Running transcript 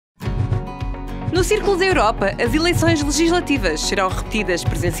No Círculo da Europa, as eleições legislativas serão repetidas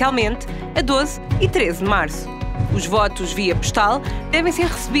presencialmente a 12 e 13 de março. Os votos via postal devem ser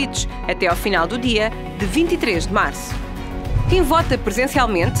recebidos até ao final do dia de 23 de março. Quem vota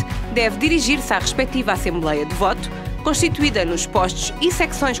presencialmente deve dirigir-se à respectiva Assembleia de Voto, constituída nos postos e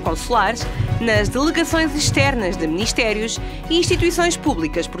secções consulares, nas delegações externas de ministérios e instituições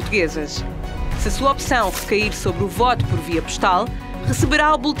públicas portuguesas. Se a sua opção recair sobre o voto por via postal,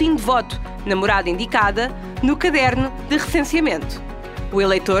 receberá o boletim de voto na morada indicada no caderno de recenseamento. O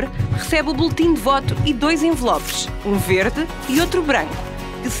eleitor recebe o boletim de voto e 2 envelopes, um verde e outro branco,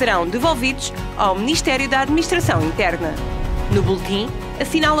 que serão devolvidos ao Ministério da Administração Interna. No boletim,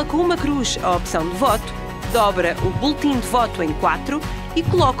 assinala com uma cruz a opção de voto, dobra o boletim de voto em 4 e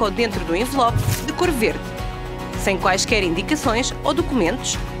coloca-o dentro do envelope de cor verde, sem quaisquer indicações ou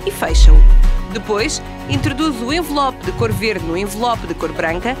documentos, e fecha-o. Depois, introduz o envelope de cor verde no envelope de cor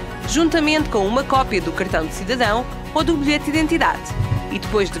branca, juntamente com uma cópia do cartão de cidadão ou do bilhete de identidade. E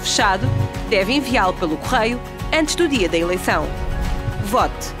depois de fechado, deve enviá-lo pelo correio antes do dia da eleição.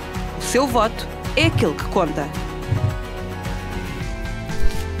 Vote. O seu voto é aquele que conta.